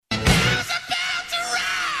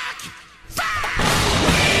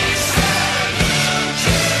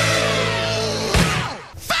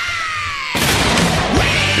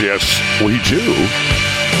We do.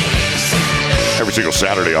 Every single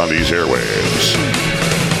Saturday on these airwaves.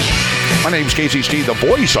 My name's Casey Steed, the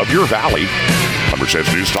voice of your valley. On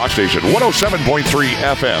MERCED's News Talk Station, 107.3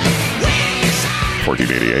 FM.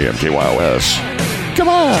 1480 AM KYOS. Come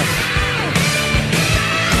on.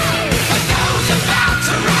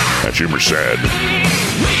 That's you, MERCED.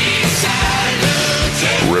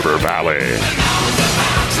 River Valley.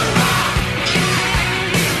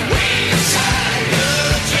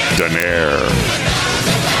 Denair.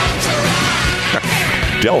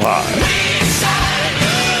 Delhi.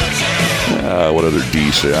 What other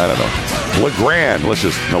D say? I don't know. LeGrand. We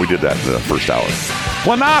did that in the first hour.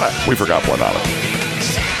 Planada. We forgot Planada.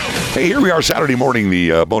 Hey, here we are Saturday morning.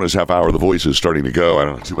 The bonus half hour of The Voice is starting to go. I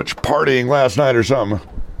don't know, too much partying last night or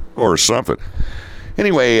something.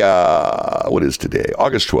 Anyway, what is today?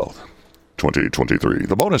 August 12th, 2023.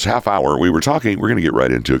 The bonus half hour, we're going to get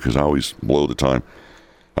right into it because I always blow the time.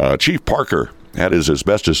 Chief Parker had his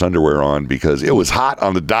asbestos underwear on because it was hot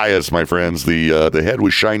on the dais, my friends. The head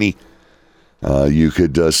was shiny. You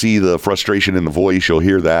could see the frustration in the voice. You'll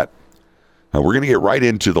hear that. We're going to get right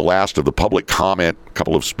into the last of the public comment. A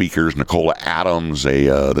couple of speakers, Nicola Adams,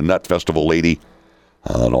 the Nut Festival lady,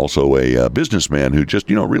 and also a businessman who just,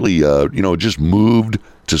 really, just moved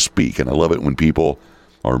to speak. And I love it when people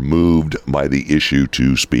are moved by the issue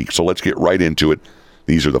to speak. So let's get right into it.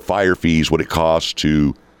 These are the fire fees, what it costs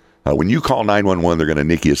to, when you call 911, they're going to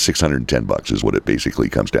nick you $610 is what it basically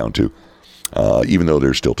comes down to, even though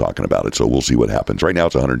they're still talking about it. So we'll see what happens. Right now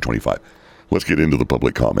it's $125. Let's get into the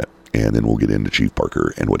public comment, and then we'll get into Chief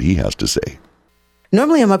Parker and what he has to say.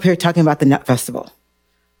 Normally I'm up here talking about the Nut Festival,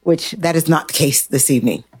 which that is not the case this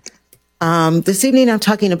evening. This evening I'm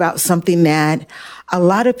talking about something that a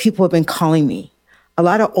lot of people have been calling me. A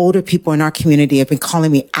lot of older people in our community have been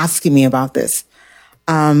calling me, asking me about this.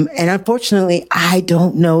 And unfortunately, I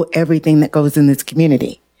don't know everything that goes in this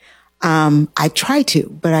community. I try to,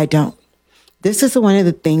 but I don't. This is one of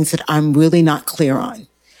the things that I'm really not clear on.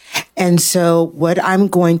 And so what I'm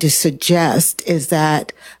going to suggest is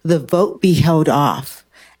that the vote be held off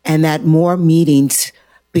and that more meetings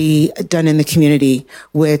be done in the community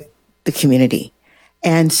with the community.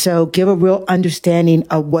 And so give a real understanding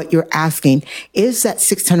of what you're asking. Is that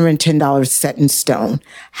 $610 set in stone?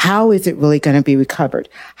 How is it really going to be recovered?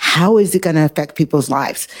 How is it going to affect people's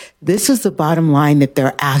lives? This is the bottom line that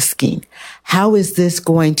they're asking. How is this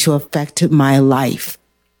going to affect my life?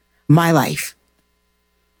 My life.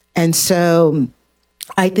 And so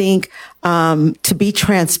I think to be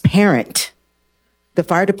transparent, the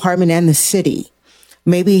fire department and the city,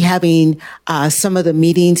 maybe having some of the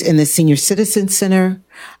meetings in the Senior Citizen Center.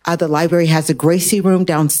 The library has a Gracie room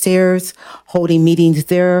downstairs, holding meetings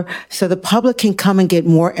there, so the public can come and get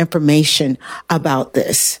more information about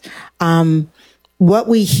this. What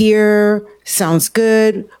we hear sounds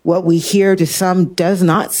good. What we hear to some does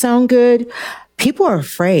not sound good. People are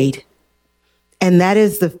afraid. And that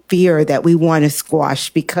is the fear that we want to squash,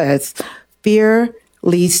 because fear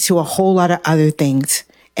leads to a whole lot of other things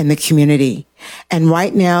in the community. And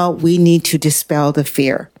right now we need to dispel the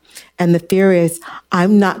fear. And the fear is,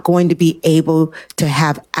 I'm not going to be able to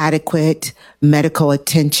have adequate medical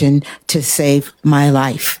attention to save my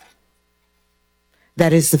life.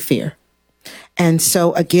 That is the fear. And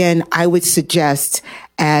so again, I would suggest,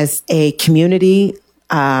 as a community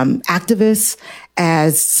activist,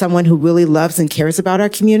 as someone who really loves and cares about our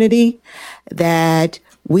community, that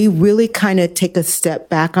we really kind of take a step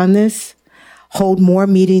back on this. Hold more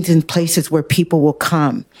meetings in places where people will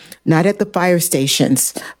come, not at the fire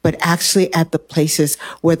stations, but actually at the places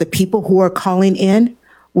where the people who are calling in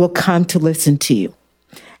will come to listen to you.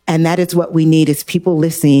 And that is what we need, is people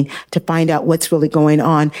listening to find out what's really going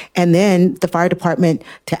on. And then the fire department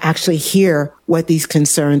to actually hear what these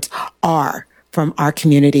concerns are from our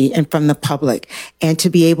community and from the public, and to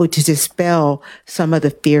be able to dispel some of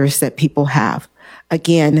the fears that people have.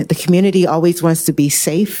 Again, the community always wants to be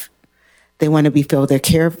safe. They want to feel they're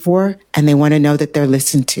cared for, and they want to know that they're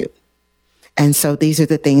listened to. And so these are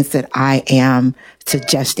the things that I am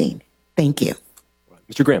suggesting. Thank you.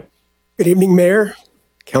 Mr. Graham. Good evening, Mayor,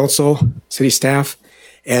 Council, City staff,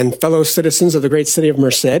 and fellow citizens of the great city of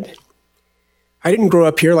Merced. I didn't grow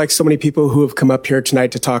up here like so many people who have come up here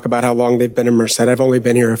tonight to talk about how long they've been in Merced. I've only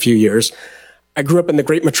been here a few years. I grew up in the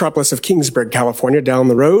great metropolis of Kingsburg, California, down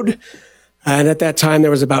the road. And at that time, there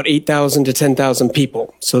was about 8,000 to 10,000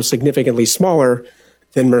 people, so significantly smaller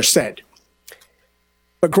than Merced.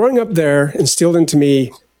 But growing up there instilled into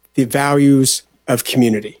me the values of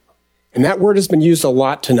community. And that word has been used a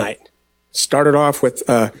lot tonight. Started off with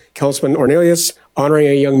Councilman Ornelius honoring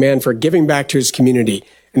a young man for giving back to his community.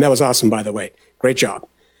 And that was awesome, by the way. Great job.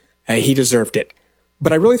 He deserved it.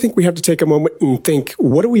 But I really think we have to take a moment and think,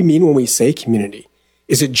 what do we mean when we say community?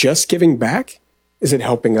 Is it just giving back? Is it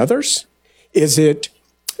helping others? Is it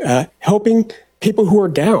helping people who are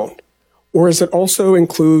down? Or does it also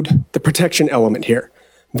include the protection element here?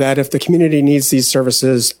 That if the community needs these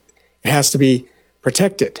services, it has to be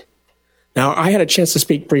protected. Now, I had a chance to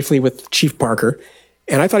speak briefly with Chief Parker,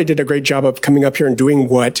 and I thought he did a great job of coming up here and doing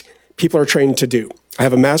what people are trained to do. I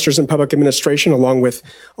have a master's in public administration along with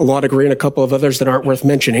a law degree and a couple of others that aren't worth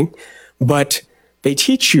mentioning, but they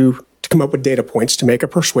teach you to come up with data points to make a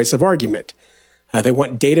persuasive argument. They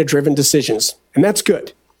want data-driven decisions, and that's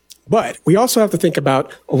good. But we also have to think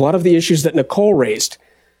about a lot of the issues that Nicole raised,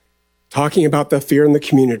 talking about the fear in the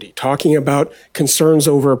community, talking about concerns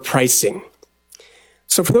over pricing.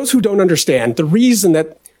 So for those who don't understand, the reason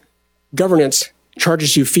that governance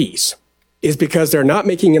charges you fees is because they're not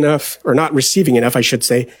making enough, or not receiving enough, I should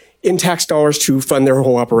say, in tax dollars to fund their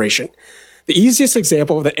whole operation. The easiest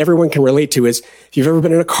example that everyone can relate to is if you've ever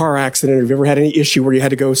been in a car accident or if you've ever had any issue where you had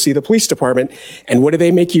to go see the police department, and what do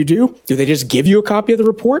they make you do? Do they just give you a copy of the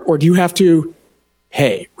report, or do you have to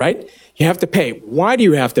pay, right? You have to pay. Why do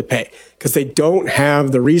you have to pay? Because they don't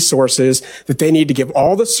have the resources that they need to give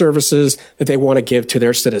all the services that they want to give to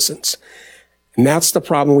their citizens. And that's the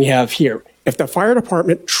problem we have here. If the fire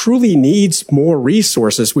department truly needs more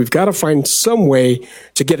resources, we've got to find some way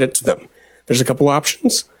to get it to them. There's a couple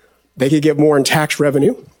options. They could give more in tax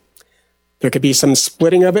revenue. There could be some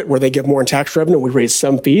splitting of it where they give more in tax revenue, we raise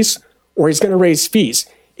some fees, or he's going to raise fees.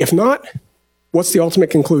 If not, what's the ultimate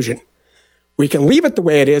conclusion? We can leave it the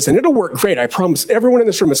way it is, and it'll work great. I promise everyone in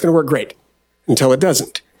this room it's going to work great until it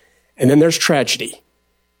doesn't. And then there's tragedy.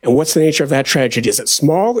 And what's the nature of that tragedy? Is it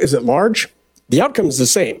small? Is it large? The outcome is the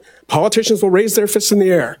same. Politicians will raise their fists in the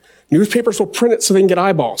air. Newspapers will print it so they can get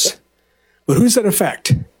eyeballs. But who does that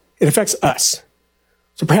affect? It affects us.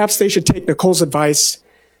 So perhaps they should take Nicole's advice,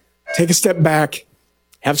 take a step back,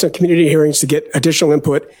 have some community hearings to get additional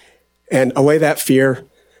input, and allay that fear.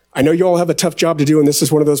 I know you all have a tough job to do, and this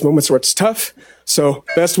is one of those moments where it's tough. So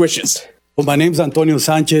best wishes. Well, my name's Antonio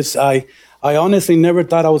Sanchez. I honestly never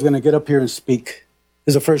thought I was going to get up here and speak.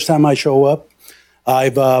 This is the first time I show up.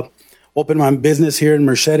 I've opened my business here in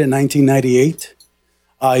Merced in 1998.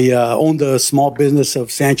 I owned a small business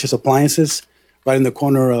of Sanchez Appliances right in the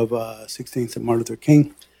corner of 16th and Martin Luther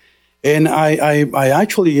King. And I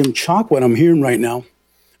actually am shocked what I'm hearing right now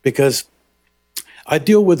because I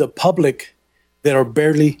deal with the public that are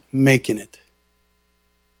barely making it.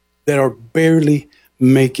 That are barely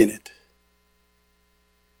making it.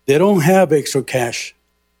 They don't have extra cash.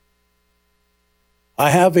 I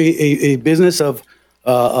have a business of,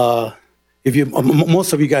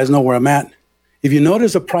 most of you guys know where I'm at. If you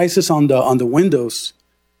notice the prices on the windows,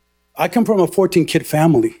 I come from a 14-kid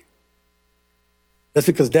family. That's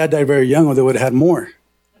because Dad died very young, or they would have had more.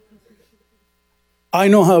 I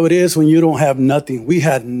know how it is when you don't have nothing. We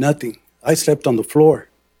had nothing. I slept on the floor.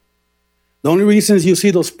 The only reasons you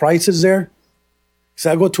see those prices there is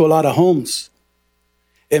I go to a lot of homes,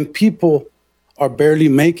 and people are barely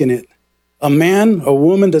making it. A man, a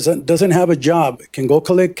woman doesn't have a job, can go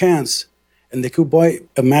collect cans, and they could buy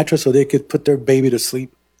a mattress so they could put their baby to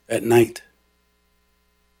sleep at night.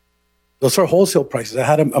 Those are wholesale prices. I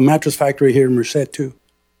had a mattress factory here in Merced too.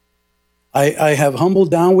 I have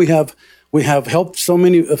humbled down. We have helped so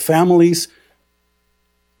many families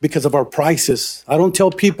because of our prices. I don't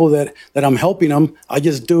tell people that I'm helping them. I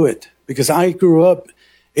just do it because I grew up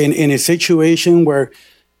in a situation where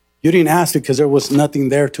you didn't ask because there was nothing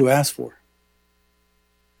there to ask for.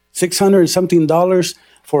 $600 and something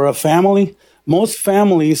for a family. Most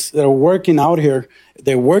families that are working out here,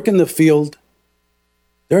 they work in the field.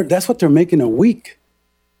 That's what they're making a week.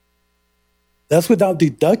 That's without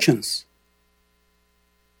deductions.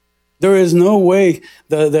 There is no way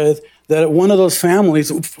that one of those families,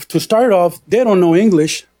 to start off, they don't know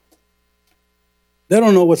English. They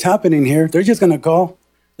don't know what's happening here. They're just going to call.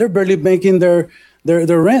 They're barely making their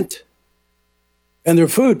rent and their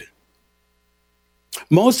food.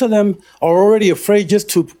 Most of them are already afraid just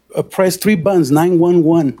to press 3 buttons,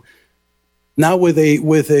 911. Now with a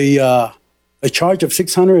charge of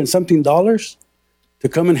 $600 and something to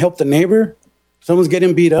come and help the neighbor. Someone's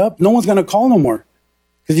getting beat up. No one's going to call no more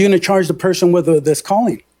because you're going to charge the person that's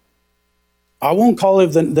calling. I won't call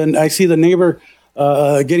if then I see the neighbor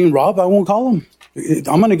getting robbed. I won't call him.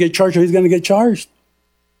 I'm going to get charged or he's going to get charged.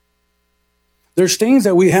 There's things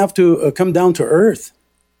that we have to come down to earth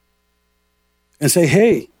and say,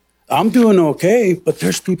 hey, I'm doing okay, but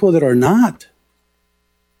there's people that are not.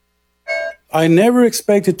 I never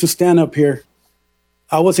expected to stand up here.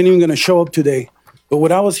 I wasn't even going to show up today. But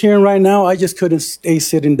what I was hearing right now, I just couldn't stay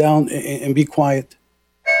sitting down and be quiet.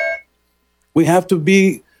 We have to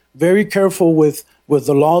be very careful with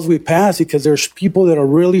the laws we pass because there's people that are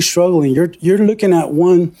really struggling. You're looking at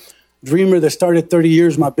one dreamer that started 30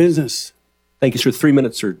 years my business. Thank you, sir. 3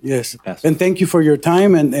 minutes, sir. Yes. And thank you for your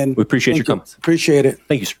time. And we appreciate your comments. Appreciate it.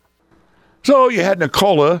 Thank you, sir. So you had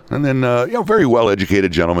Nicola, and then very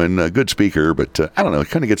well-educated gentleman, a good speaker, but I don't know, it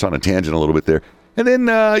kind of gets on a tangent a little bit there. And then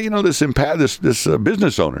this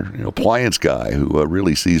business owner, appliance guy who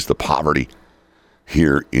really sees the poverty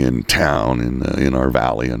here in town, in our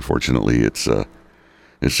valley. Unfortunately, it's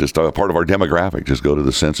just a part of our demographic. Just go to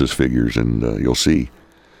the census figures, and you'll see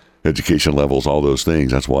education levels, all those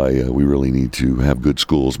things. That's why we really need to have good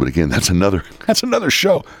schools. But again, that's another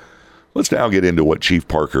show. Let's now get into what Chief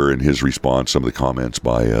Parker and his response, some of the comments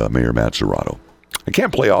by Mayor Matt Serrato. I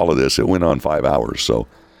can't play all of this. It went on 5 hours, so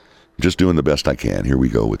I'm just doing the best I can. Here we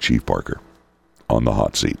go with Chief Parker on the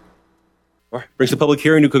hot seat. All right. Brings the public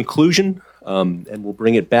hearing to conclusion, and we'll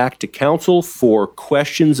bring it back to council for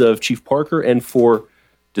questions of Chief Parker and for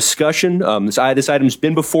discussion. This item's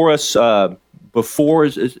been before us before,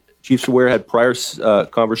 as Chief Sawyer had prior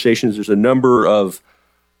conversations. There's a number of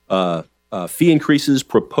fee increases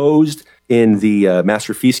proposed in the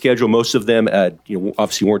master fee schedule. Most of them,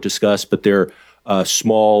 obviously weren't discussed, but they're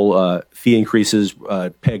small fee increases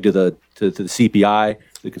pegged to the CPI,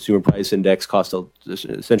 the Consumer Price Index, cost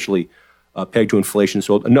essentially pegged to inflation.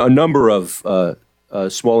 So a number of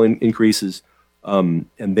small increases, and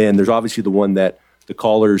then there's obviously the one that the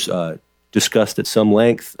callers discussed at some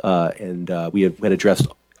length, and we had addressed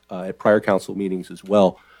at prior council meetings as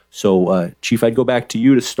well. So, Chief, I'd go back to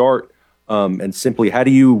you to start. And simply, how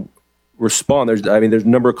do you respond? There's a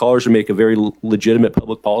number of callers who make a very legitimate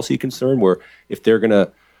public policy concern where if they're going to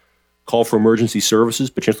call for emergency services,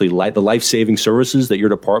 potentially the life-saving services that your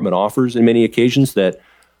department offers in many occasions, that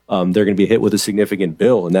they're going to be hit with a significant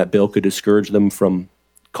bill, and that bill could discourage them from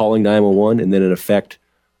calling 911 and then in effect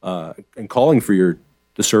and calling for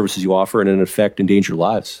the services you offer and in effect endanger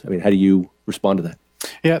lives. How do you respond to that?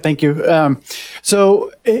 Yeah, thank you.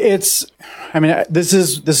 So this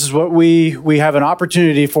is what we have an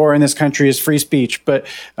opportunity for in this country is free speech, but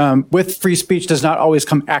with free speech does not always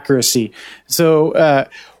come accuracy. So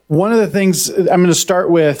one of the things I'm going to start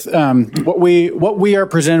with what we are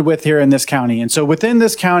presented with here in this county. And so within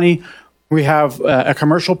this county, we have a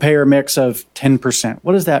commercial payer mix of 10%.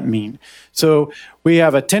 What does that mean? So we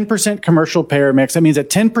have a 10% commercial payer mix. That means that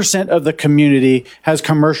 10% of the community has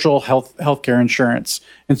commercial healthcare insurance.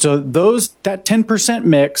 And so that 10%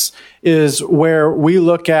 mix is where we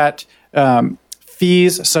look at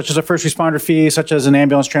fees, such as a first responder fee, such as an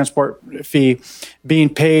ambulance transport fee, being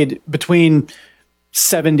paid between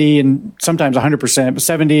 70 and sometimes 100%, but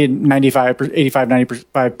 70 and 95, 85,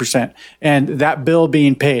 95%, and that bill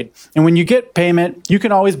being paid. And when you get payment, you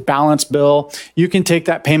can always balance bill. You can take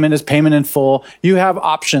that payment as payment in full. You have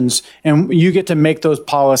options and you get to make those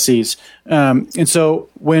policies. And so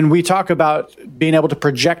when we talk about being able to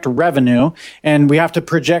project revenue, and we have to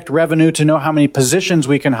project revenue to know how many positions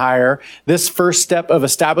we can hire, this first step of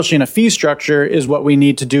establishing a fee structure is what we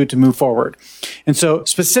need to do to move forward. And so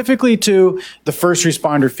specifically to the first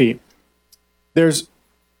responder fee,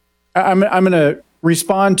 I'm going to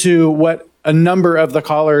respond to what a number of the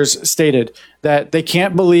callers stated, that they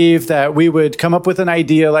can't believe that we would come up with an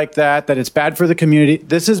idea like that it's bad for the community.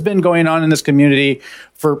 This has been going on in this community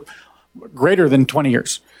for greater than 20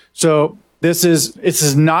 years. So this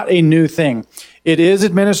is not a new thing. It is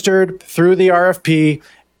administered through the RFP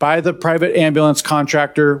by the private ambulance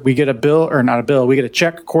contractor. We get a bill, or not a bill, we get a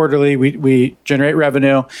check quarterly. We generate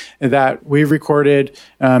revenue that we've recorded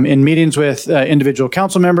in meetings with individual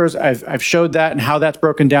council members. I've showed that and how that's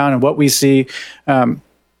broken down and what we see. And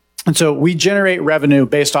so we generate revenue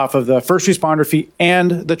based off of the first responder fee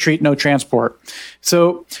and the treat no transport.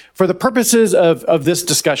 So for the purposes of this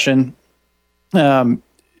discussion, I'm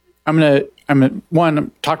going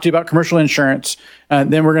to talk to you about commercial insurance.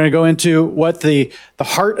 Then we're going to go into what the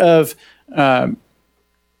heart of the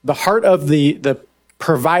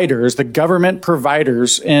providers, the government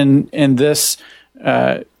providers in this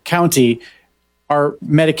county are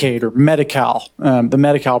Medicaid or Medi-Cal, the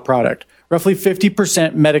Medi-Cal product. Roughly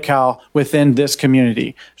 50% Medi-Cal within this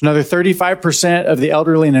community. There's another 35% of the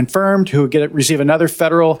elderly and infirmed who receive another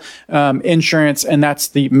federal insurance, and that's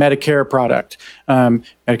the Medicare product.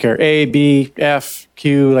 Medicare A, B, F,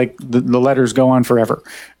 Q, like the letters go on forever.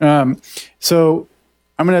 So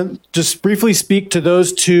I'm going to just briefly speak to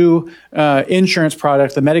those two insurance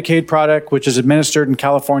products, the Medicaid product, which is administered in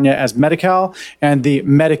California as Medi-Cal, and the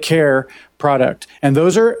Medicare product. And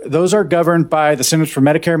those are governed by the Centers for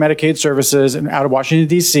Medicare and Medicaid Services and out of Washington,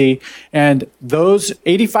 D.C. And those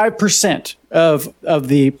 85% of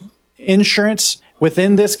the insurance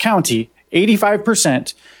within this county,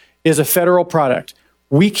 85% is a federal product.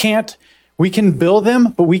 We can bill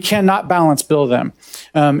them, but we cannot balance bill them.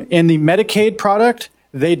 In the Medicaid product,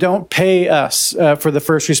 they don't pay us for the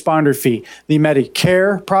first responder fee. The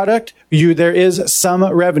Medicare product, there is some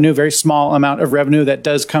revenue, very small amount of revenue that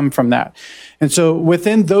does come from that. And so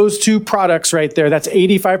within those two products right there, that's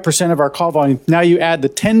 85% of our call volume. Now you add the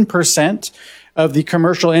 10% of the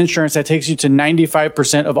commercial insurance, that takes you to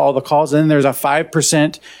 95% of all the calls. And then there's a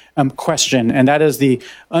 5% question, and that is the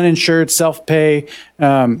uninsured, self-pay,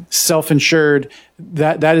 self-insured.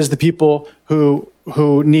 That is the people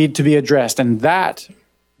who need to be addressed. And that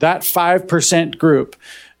 5% group,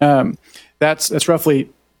 that's roughly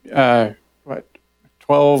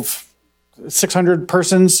 600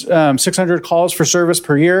 persons, 600 calls for service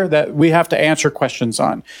per year that we have to answer questions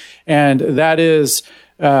on. And that is,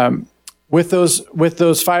 with those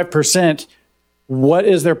 5%, what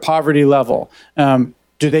is their poverty level?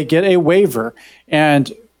 Do they get a waiver?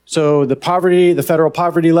 And so the federal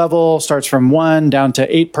poverty level starts from 1 down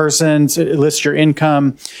to 8 persons. It lists your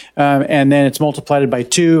income, and then it's multiplied by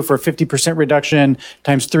 2 for a 50% reduction,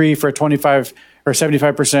 times 3 for a 25 or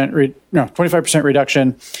 75%, 25%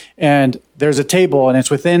 reduction. And there's a table, and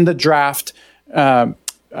it's within the draft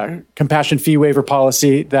compassion fee waiver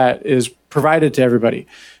policy that is provided to everybody.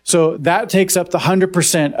 So that takes up the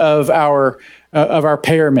 100% of our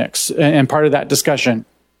payer mix and part of that discussion.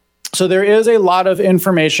 So there is a lot of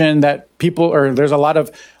information that there's a lot of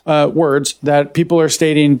words that people are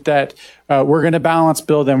stating that we're going to balance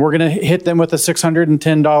bill them. We're going to hit them with a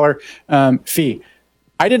 $610 fee.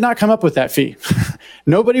 I did not come up with that fee.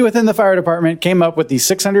 Nobody within the fire department came up with the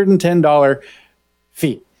 $610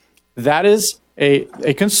 fee. That is a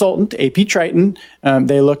consultant, AP Triton.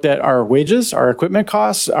 They looked at our wages, our equipment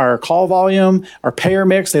costs, our call volume, our payer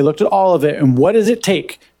mix. They looked at all of it. And what does it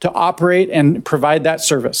take to operate and provide that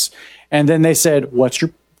service? And then they said,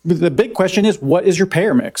 the big question is, what is your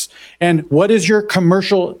payer mix? And what is your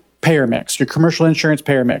commercial payer mix, your commercial insurance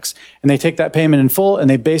payer mix? And they take that payment in full and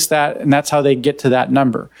they base that, and that's how they get to that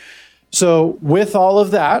number. So with all of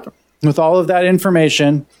that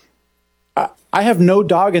information, I have no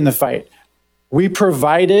dog in the fight. We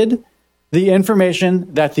provided the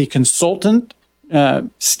information that the consultant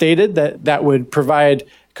stated that would provide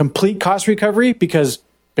complete cost recovery, because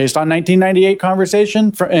based on 1998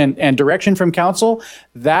 conversation and direction from council,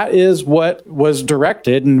 that is what was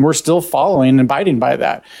directed, and we're still following and abiding by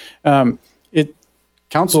that.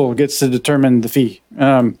 Council gets to determine the fee.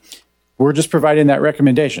 We're just providing that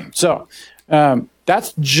recommendation. So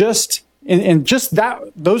that's just... And just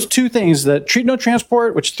those two things, the treat no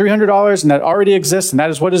transport, which is $300, and that already exists, and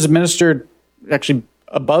that is what is administered actually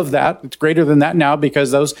above that. It's greater than that now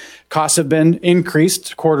because those costs have been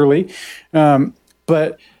increased quarterly.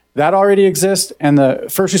 But that already exists, and the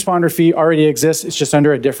first responder fee already exists. It's just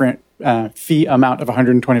under a different fee amount of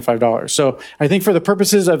 $125. So I think for the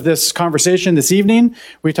purposes of this conversation this evening,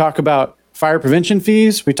 we talk about fire prevention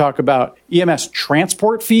fees, we talk about EMS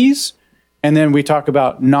transport fees, and then we talk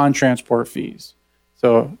about non-transport fees.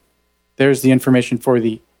 So there's the information for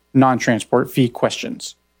the non-transport fee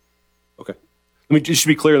questions. Okay. Let me just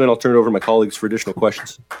be clear, and then I'll turn it over to my colleagues for additional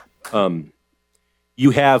questions. You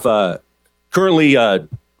have currently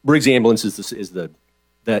Briggs Ambulance is the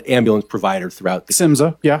ambulance provider throughout the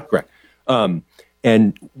SIMSA, yeah. Correct.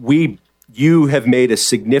 And you have made a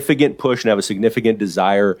significant push and have a significant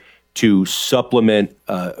desire to supplement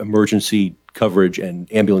emergency coverage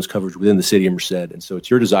and ambulance coverage within the city of Merced. And so it's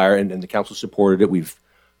your desire, and the council supported it. We've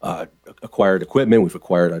acquired equipment, we've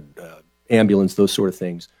acquired an ambulance, those sort of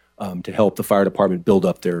things, to help the fire department build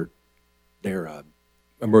up their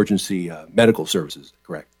emergency medical services,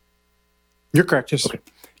 correct? You're correct, yes. Okay.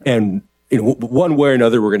 And one way or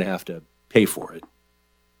another, we're going to have to pay for it.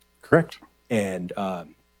 Correct. And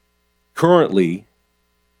currently,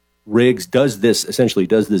 Riggs does this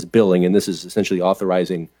billing, and this is essentially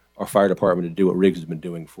authorizing our fire department to do what Riggs has been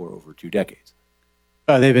doing for over 2 decades.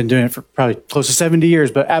 They've been doing it for probably close to 70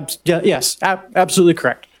 years, but yes, absolutely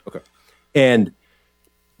correct. Okay. And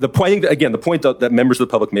the point that members of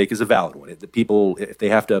the public make is a valid one. The people, if they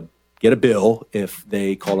have to get a bill, if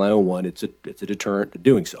they call 911, it's a deterrent to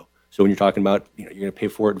doing so. So when you're talking about, you're going to pay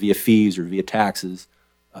for it via fees or via taxes,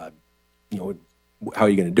 how are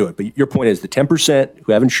you going to do it? But your point is the 10%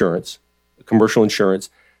 who have insurance, commercial insurance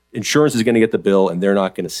is going to get the bill, and they're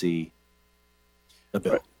not going to see the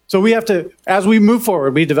bill. So we have to, as we move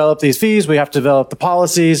forward, we develop these fees. We have to develop the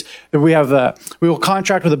policies. We will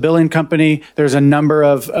contract with a billing company. There's a number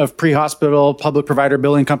of pre-hospital public provider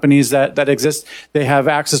billing companies that exist. They have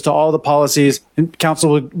access to all the policies. And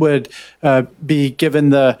council would be given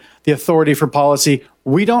the authority for policy.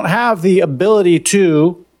 We don't have the ability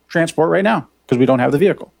to transport right now because we don't have the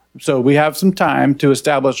vehicle. So we have some time to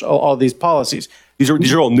establish all these policies. These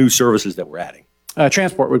are all new services that we're adding.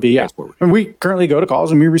 Transport would be, yeah. And we currently go to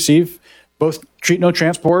calls and we receive both treat no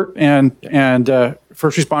transport and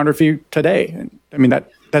first responder fee today. And I mean,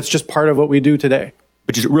 that's just part of what we do today.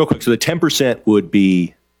 But just real quick, so the 10% would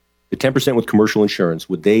be the 10% with commercial insurance.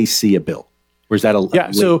 Would they see a bill? Or is that a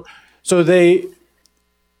yeah? So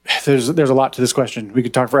there's a lot to this question. We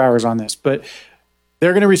could talk for hours on this, but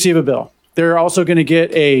they're going to receive a bill. They're also going to get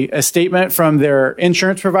a statement from their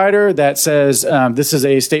insurance provider that says this is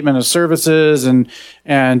a statement of services and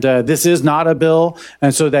this is not a bill,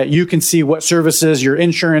 and so that you can see what services your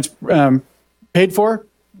insurance paid for.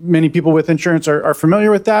 Many people with insurance are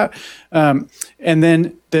familiar with that. And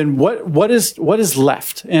then what is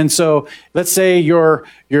left? And so let's say your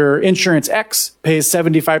insurance X pays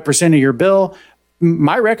 75% of your bill.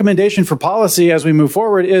 My recommendation for policy as we move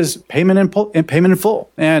forward is payment in full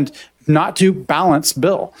and not to balance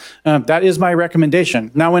bill. That is my recommendation.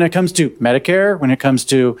 Now, when it comes to Medicare, when it comes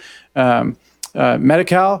to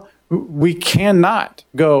Medi-Cal, we cannot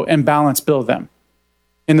go and balance bill them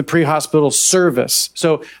in the pre-hospital service.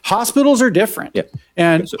 So hospitals are different. Yeah.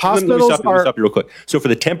 And so hospitals let me stop you real quick. So for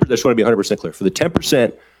the 10%, I just want to be 100% clear. For the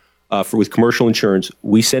 10% with commercial insurance,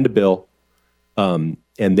 we send a bill, and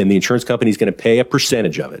then the insurance company is going to pay a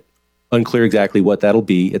percentage of it. Unclear exactly what that'll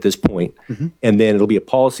be at this point. Mm-hmm. And then it'll be a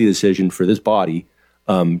policy decision for this body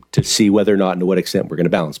to see whether or not and to what extent we're going to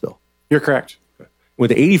balance bill. You're correct. Okay. With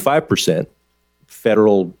the 85%,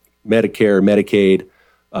 federal, Medicare, Medicaid,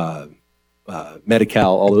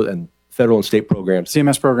 Medi-Cal, all the, and federal and state programs.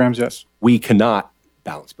 CMS programs, yes. We cannot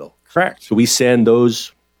balance bill. Correct. So we send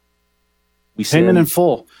those. Payment in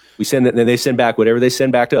full. We send it, and they send back whatever they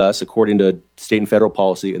send back to us according to state and federal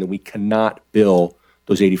policy, and then we cannot bill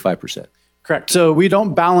those 85%. Correct. So we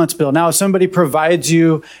don't balance bill. Now, if somebody provides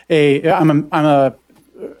you I'm a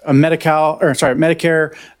Medi-Cal, or sorry,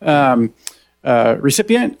 Medicare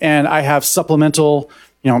recipient, and I have supplemental,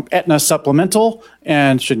 Aetna supplemental,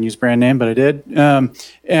 and shouldn't use brand name, but I did.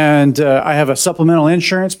 And I have a supplemental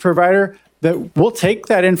insurance provider that will take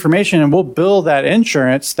that information and we'll bill that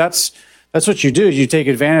insurance. That's what you do. Is you take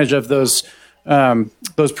advantage of those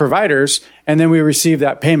providers, and then we receive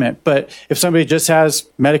that payment. But if somebody just has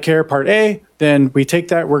Medicare Part A, then we take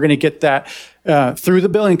that. We're going to get that through the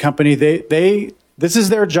billing company. This is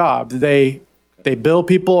their job. They bill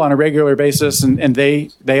people on a regular basis, and they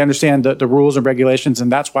understand the rules and regulations,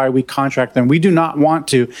 and that's why we contract them. We do not want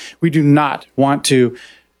to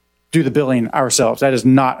do the billing ourselves. That is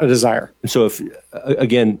not a desire. And so, if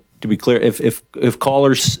again, to be clear, if a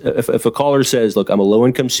caller says, "Look, I'm a low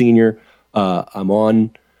income senior, I'm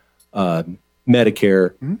on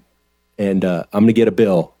Medicare, mm-hmm. and I'm going to get a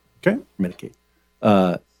bill, okay, Medicaid,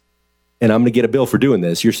 and I'm going to get a bill for doing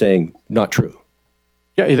this," you're saying not true.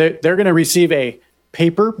 Yeah, they're going to receive a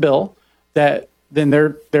paper bill that then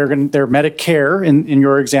their Medicare in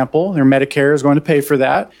your example, their Medicare is going to pay for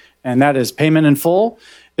that, and that is payment in full.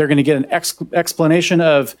 They're going to get an explanation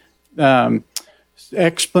of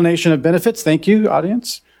benefits. Thank you,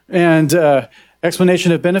 audience, and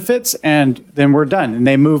explanation of benefits, and then we're done, and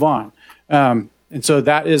they move on. And so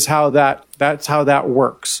that's how that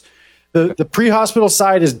works. The pre-hospital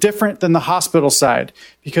side is different than the hospital side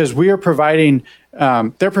because we are providing.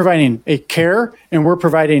 They're providing a care, and we're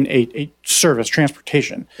providing a service,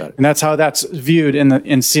 transportation, and that's how that's viewed in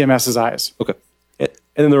CMS's eyes. Okay, and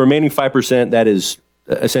then the remaining 5%, that is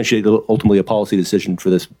essentially ultimately a policy decision for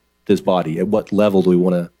this body. At what level do we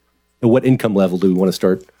want to? At what income level do we want to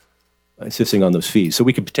start insisting on those fees? So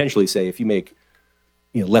we could potentially say, if you make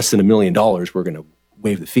less than $1 million, we're going to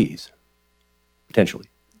waive the fees. Potentially,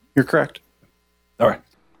 you're correct. All right.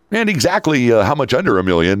 And exactly how much under $1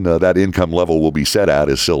 million that income level will be set at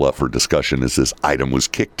is still up for discussion as this item was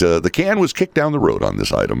kicked. The can was kicked down the road on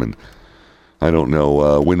this item, and I don't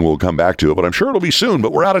know when we'll come back to it, but I'm sure it'll be soon.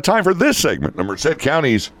 But we're out of time for this segment of Merced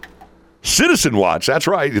County's Citizen Watch. That's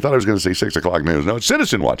right. You thought I was going to say 6 o'clock news. No, it's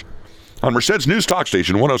Citizen Watch on Merced's News Talk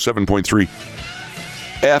Station, 107.3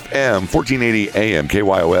 FM, 1480 AM,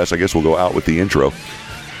 KYOS. I guess we'll go out with the intro.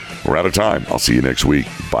 We're out of time. I'll see you next week.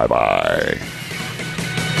 Bye-bye.